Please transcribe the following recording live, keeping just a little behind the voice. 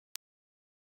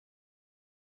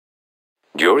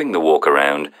During the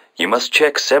walk-around, you must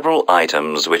check several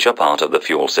items which are part of the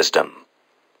fuel system.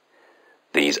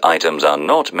 These items are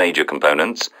not major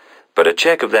components, but a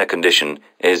check of their condition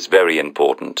is very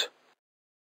important.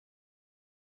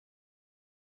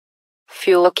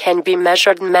 Fuel can be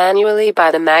measured manually by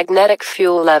the magnetic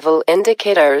fuel level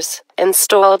indicators,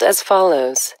 installed as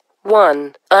follows.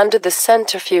 1. Under the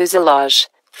center fuselage.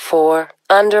 4.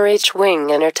 Under each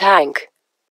wing inner tank.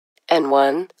 And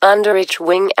 1. Under each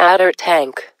wing outer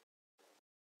tank.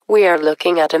 We are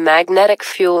looking at a magnetic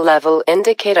fuel level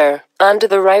indicator under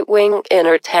the right wing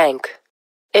inner tank.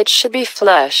 It should be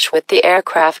flush with the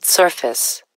aircraft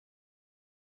surface.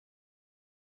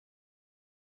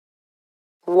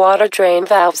 Water drain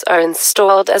valves are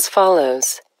installed as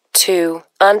follows. 2.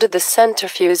 Under the center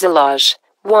fuselage.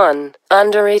 1.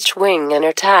 Under each wing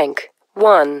inner tank.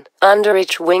 1. Under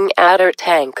each wing outer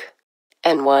tank.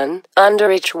 And 1.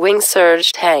 Under each wing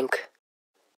surge tank.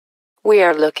 We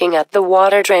are looking at the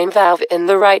water drain valve in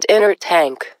the right inner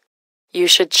tank. You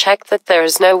should check that there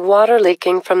is no water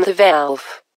leaking from the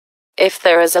valve. If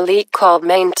there is a leak, call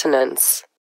maintenance.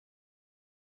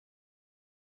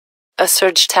 A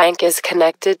surge tank is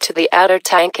connected to the outer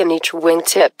tank in each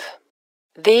wingtip.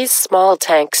 These small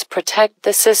tanks protect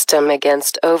the system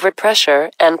against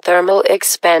overpressure and thermal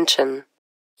expansion.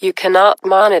 You cannot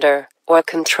monitor or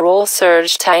control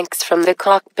surge tanks from the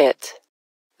cockpit.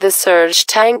 The surge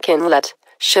tank inlet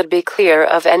should be clear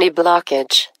of any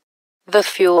blockage. The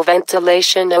fuel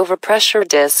ventilation overpressure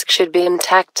disc should be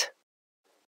intact.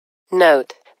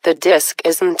 Note, the disc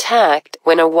is intact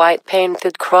when a white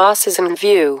painted cross is in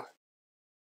view.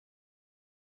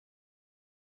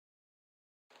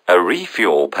 A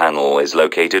refuel panel is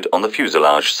located on the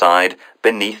fuselage side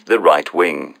beneath the right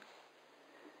wing.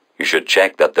 You should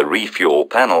check that the refuel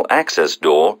panel access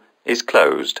door is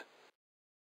closed.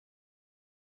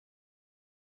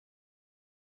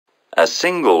 A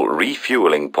single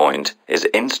refueling point is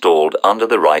installed under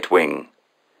the right wing.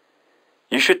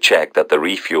 You should check that the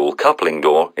refuel coupling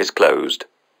door is closed.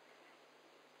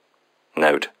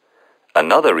 Note,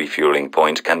 another refueling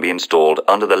point can be installed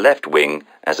under the left wing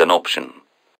as an option.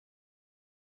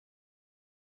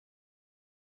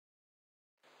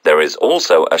 There is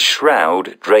also a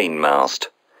shroud drain mast,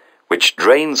 which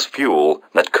drains fuel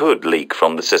that could leak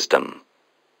from the system.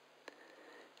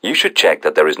 You should check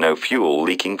that there is no fuel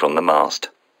leaking from the mast.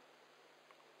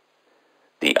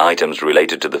 The items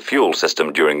related to the fuel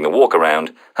system during the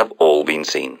walk-around have all been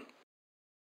seen.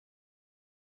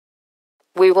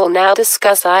 We will now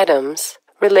discuss items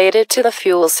related to the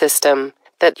fuel system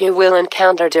that you will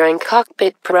encounter during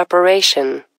cockpit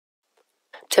preparation.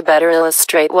 To better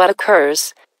illustrate what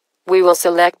occurs, we will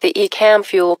select the ECAM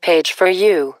fuel page for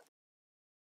you.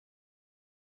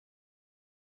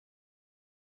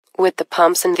 With the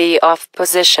pumps in the off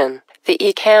position, the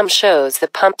ECAM shows the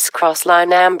pumps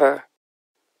cross-line amber.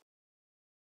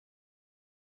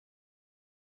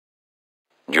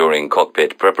 During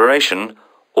cockpit preparation,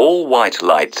 all white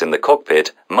lights in the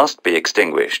cockpit must be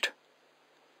extinguished.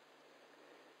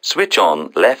 Switch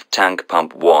on left tank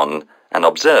pump 1 and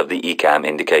observe the ECAM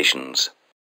indications.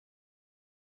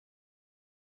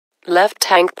 Left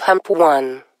tank pump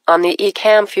 1 on the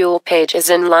ECAM fuel page is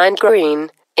in line green,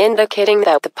 indicating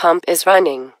that the pump is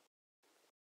running.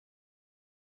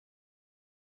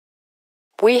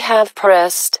 We have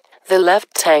pressed the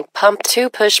left tank pump 2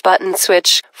 push button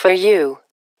switch for you.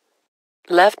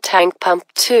 Left tank pump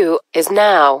 2 is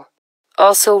now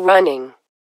also running.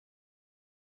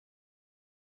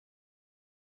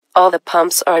 All the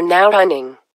pumps are now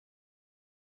running.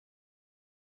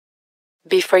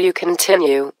 Before you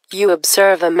continue, you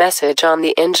observe a message on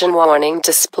the engine warning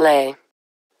display.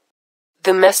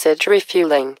 The message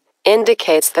refueling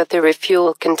indicates that the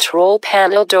refuel control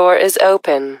panel door is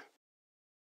open.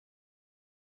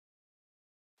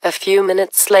 A few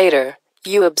minutes later,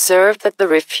 you observe that the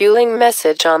refueling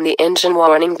message on the engine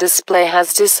warning display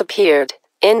has disappeared,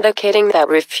 indicating that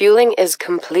refueling is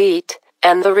complete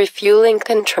and the refueling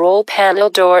control panel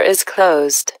door is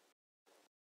closed.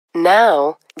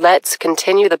 Now, let's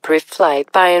continue the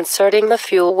pre-flight by inserting the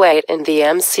fuel weight in the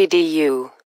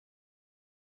MCDU.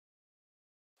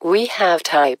 We have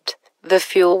typed the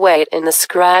fuel weight in the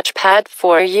scratch pad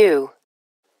for you.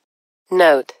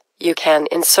 Note, you can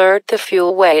insert the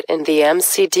fuel weight in the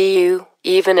MCDU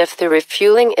even if the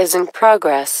refueling is in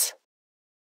progress.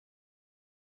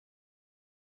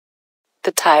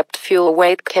 The typed fuel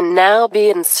weight can now be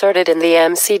inserted in the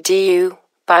MCDU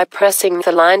by pressing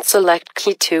the line select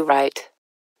key to right.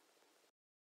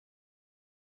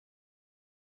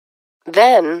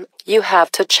 Then, you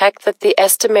have to check that the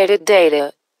estimated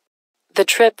data, the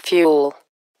trip fuel,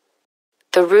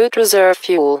 the route reserve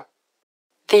fuel,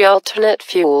 the alternate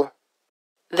fuel,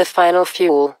 the final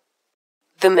fuel,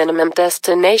 the minimum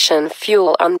destination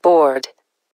fuel on board,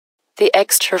 the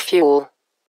extra fuel,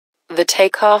 the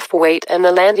takeoff weight and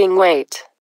the landing weight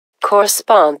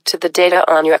correspond to the data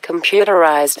on your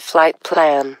computerized flight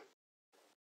plan.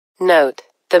 Note: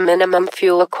 the minimum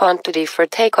fuel quantity for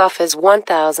takeoff is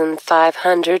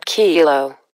 1,500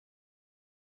 kilo.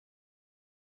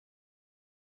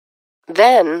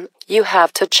 Then, you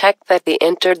have to check that the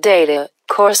entered data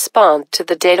correspond to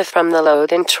the data from the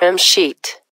load and trim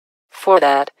sheet. For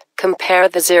that, compare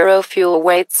the zero fuel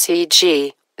weight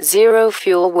CG, zero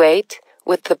fuel weight,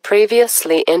 with the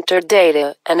previously entered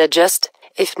data and adjust,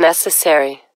 if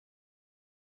necessary.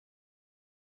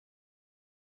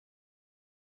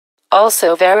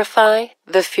 Also verify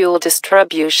the fuel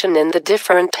distribution in the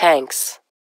different tanks.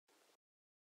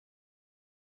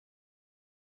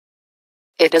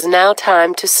 It is now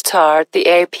time to start the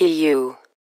APU.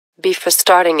 Before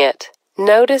starting it,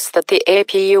 notice that the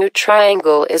APU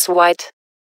triangle is white.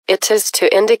 It is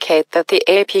to indicate that the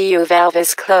APU valve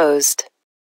is closed.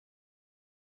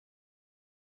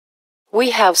 We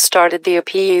have started the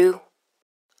APU.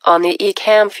 On the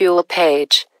eCam fuel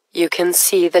page, you can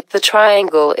see that the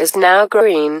triangle is now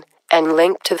green and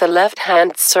linked to the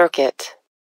left-hand circuit.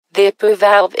 The APU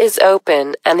valve is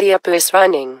open and the APU is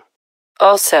running.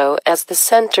 Also, as the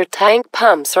center tank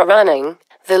pumps are running,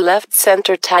 the left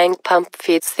center tank pump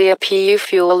feeds the APU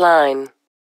fuel line.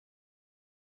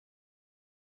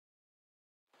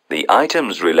 The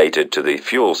items related to the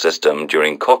fuel system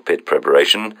during cockpit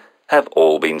preparation have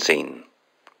all been seen.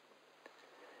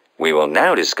 We will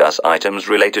now discuss items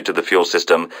related to the fuel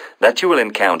system that you will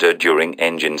encounter during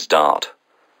engine start.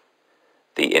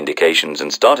 The indications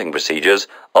and starting procedures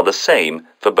are the same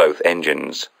for both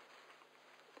engines.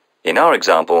 In our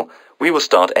example, we will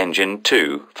start engine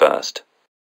 2 first.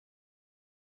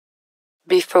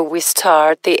 Before we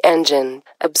start the engine,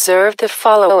 observe the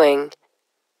following.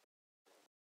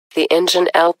 The engine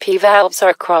LP valves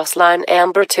are cross-line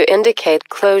amber to indicate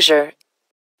closure.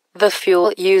 The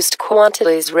fuel used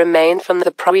quantities remain from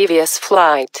the previous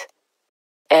flight.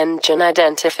 Engine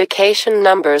identification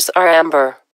numbers are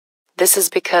amber. This is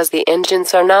because the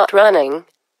engines are not running.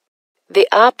 The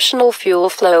optional fuel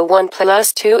flow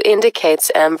 1+2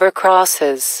 indicates amber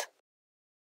crosses.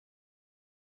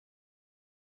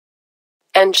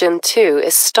 Engine 2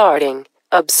 is starting.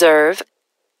 Observe.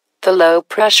 The low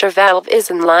pressure valve is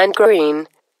in line green.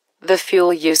 The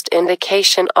fuel used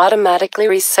indication automatically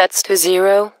resets to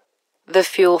 0. The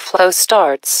fuel flow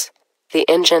starts. The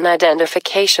engine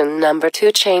identification number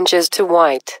 2 changes to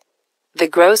white. The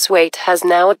gross weight has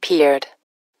now appeared.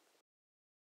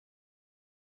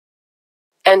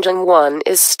 Engine 1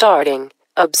 is starting.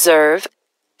 Observe.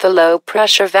 The low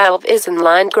pressure valve is in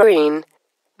line green.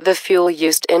 The fuel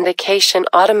used indication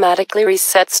automatically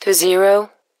resets to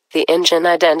 0. The engine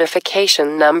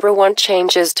identification number 1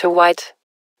 changes to white.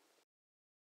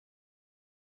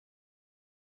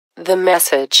 The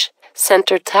message,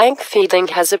 "Center tank feeding,"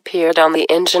 has appeared on the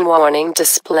engine warning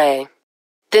display.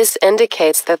 This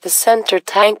indicates that the center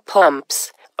tank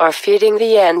pumps are feeding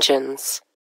the engines.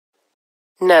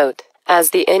 Note: as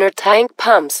the inner tank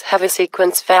pumps have a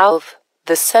sequence valve,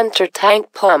 the center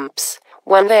tank pumps,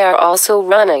 when they are also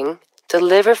running,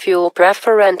 deliver fuel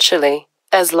preferentially,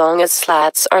 as long as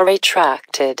slats are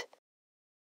retracted.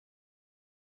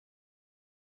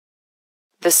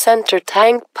 The center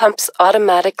tank pumps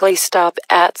automatically stop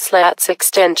at slats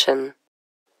extension.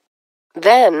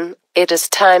 Then, it is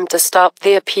time to stop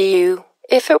the APU,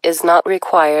 if it is not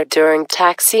required during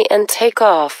taxi and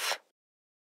takeoff.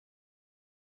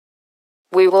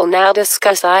 We will now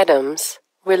discuss items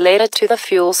related to the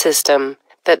fuel system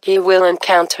that you will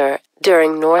encounter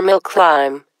during normal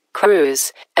climb,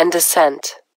 cruise, and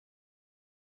descent.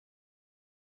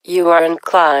 You are in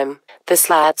climb. The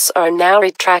slats are now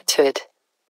retracted.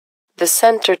 The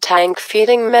center tank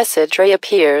feeding message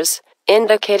reappears,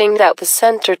 indicating that the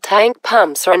center tank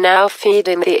pumps are now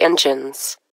feeding the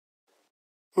engines.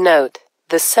 Note: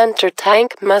 the center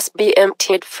tank must be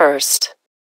emptied first.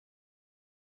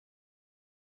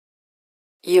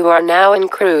 You are now in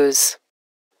cruise.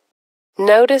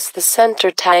 Notice the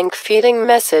center tank feeding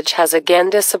message has again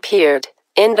disappeared,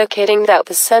 indicating that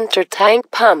the center tank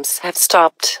pumps have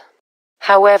stopped.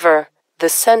 However, the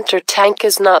center tank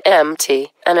is not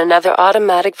empty, and another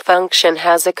automatic function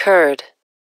has occurred.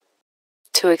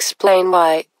 To explain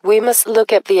why, we must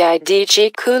look at the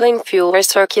IDG cooling fuel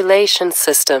recirculation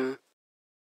system.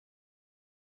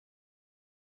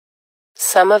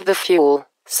 Some of the fuel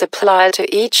supplied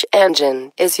to each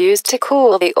engine is used to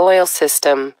cool the oil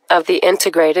system of the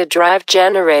integrated drive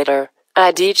generator,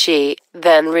 IDG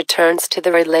then returns to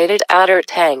the related outer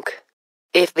tank.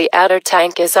 If the outer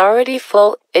tank is already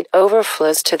full, it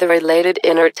overflows to the related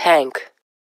inner tank.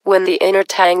 When the inner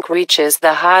tank reaches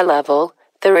the high level,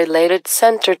 the related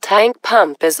center tank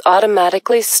pump is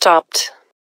automatically stopped.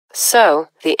 So,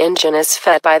 the engine is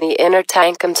fed by the inner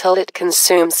tank until it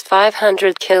consumes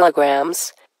 500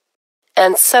 kilograms,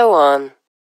 and so on.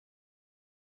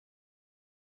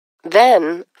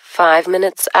 Then, 5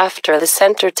 minutes after the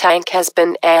center tank has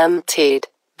been emptied,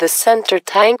 the center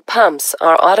tank pumps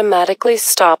are automatically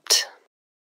stopped.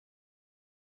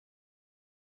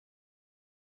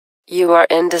 You are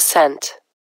in descent.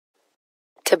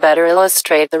 To better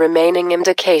illustrate the remaining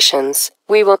indications,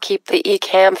 we will keep the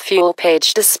ECAM fuel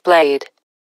page displayed.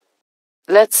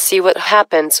 Let's see what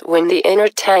happens when the inner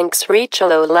tanks reach a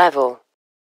low level.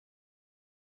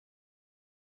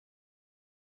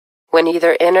 When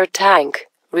either inner tank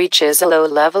reaches a low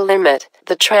level limit,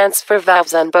 the transfer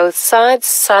valves on both sides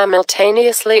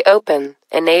simultaneously open,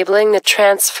 enabling the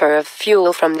transfer of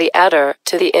fuel from the outer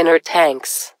to the inner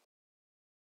tanks.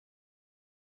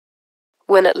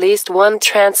 When at least one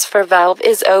transfer valve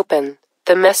is open,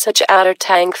 the message outer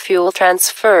tank fuel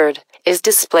transferred is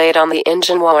displayed on the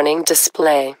engine warning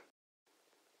display.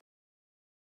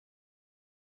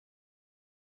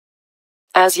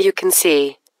 As you can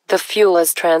see, the fuel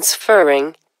is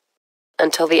transferring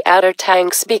until the outer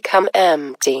tanks become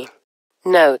empty.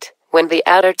 Note, when the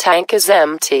outer tank is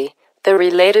empty, the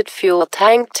related fuel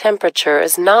tank temperature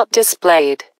is not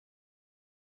displayed.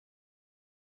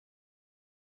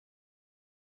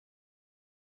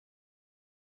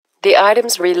 The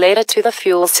items related to the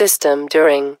fuel system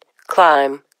during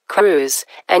climb, cruise,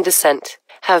 and descent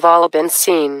have all been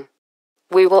seen.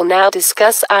 We will now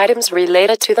discuss items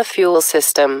related to the fuel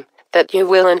system that you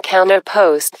will encounter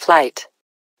post-flight.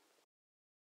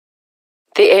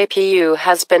 The APU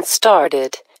has been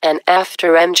started, and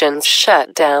after engines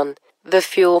shut down, the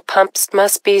fuel pumps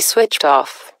must be switched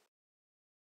off.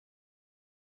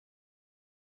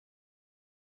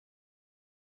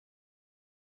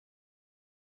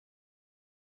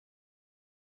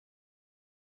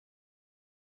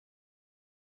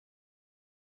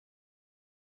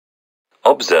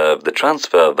 Observe the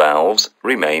transfer valves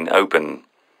remain open.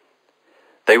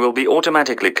 They will be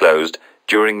automatically closed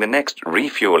during the next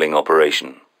refueling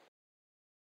operation.